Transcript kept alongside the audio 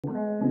Pistol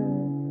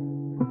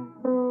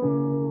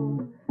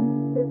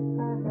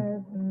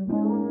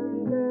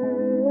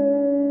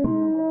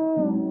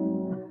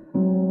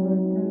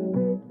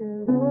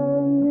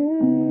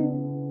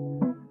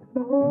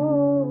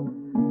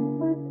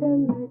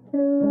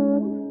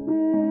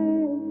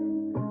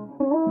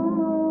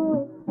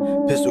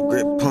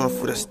grip pump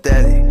for the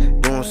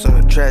static, doing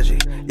something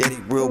tragic. Yeah, these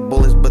real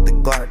bullets, but the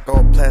Glock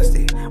all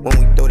plastic. When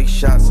we throw these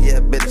shots, yeah, I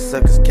bet the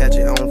suckers catch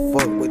it. I don't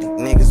fuck with these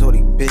niggas or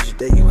these bitches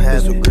that you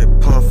have. Pistol grip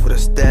pump for the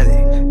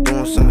static,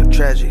 doing something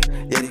tragic.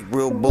 Yeah, these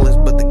real bullets,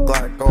 but the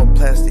Glock all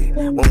plastic.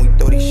 When we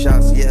throw these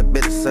shots, yeah, I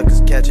bet the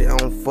suckers catch it. I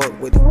don't fuck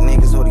with these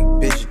niggas or these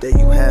bitches that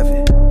you have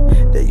it.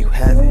 That you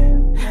have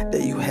it,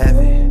 that you have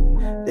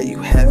it, that you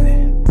have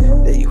it,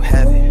 that you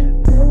have it.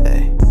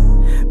 Hey,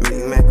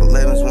 Big Mac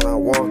 11s when I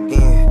walk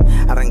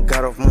in. I done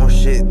got off more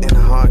shit than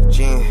a hard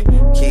gin.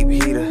 Keep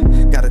heater,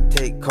 gotta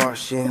take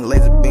caution.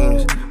 Laser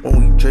beams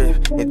when we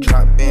drift and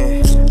drop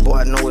in. Boy,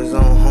 I know his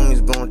own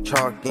homies gon'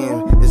 chalk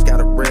in. It's got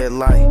a red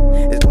light,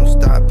 it's gon'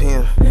 stop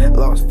him.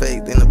 Lost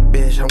faith in a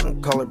bitch, I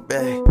won't call her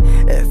back.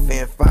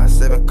 FN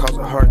 57 cause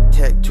a heart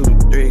attack. 2 to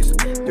 3s,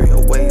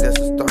 308, that's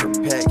a starter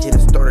pack. Hit a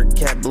starter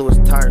cap, blew his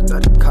tires,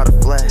 thought he caught a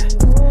flat.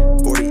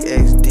 40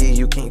 XD,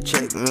 you can't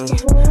check me.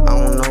 I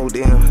don't know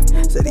them,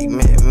 said he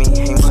met me,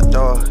 ain't my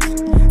dog.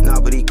 Nah,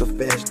 but he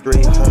confessed 3,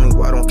 homie,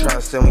 why don't try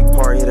to sell me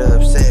part, it'll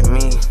upset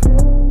me.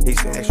 He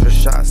sent extra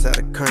shots out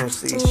of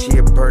currency, she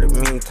a bird at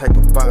me, type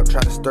of vibe,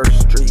 try to stir the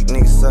street,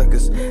 niggas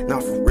suckers.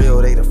 Not for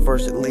real, they the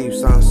first to leave,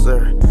 son,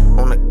 sir.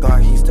 On the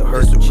Glock, he still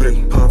hurts the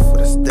G. Pump for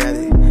the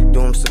static,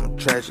 doing something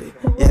tragic.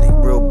 Yeah, they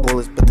real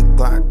bullets, but the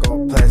Glock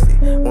all plastic.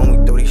 When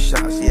we throw these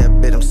shots, yeah, I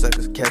bet them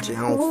suckers catch it.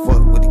 I don't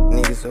fuck with these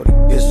niggas or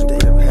these bitches,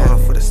 they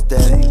pump for the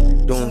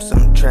static, doing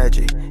something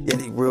tragic. Yeah,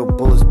 they real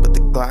bullets, but the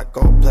Glock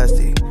all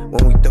plastic.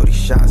 When we throw these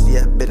shots,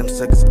 yeah, I bet them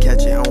suckers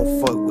catch it. I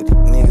don't fuck with these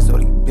niggas or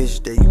these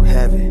bitches, that you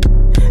have it,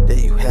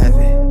 that you have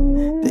it.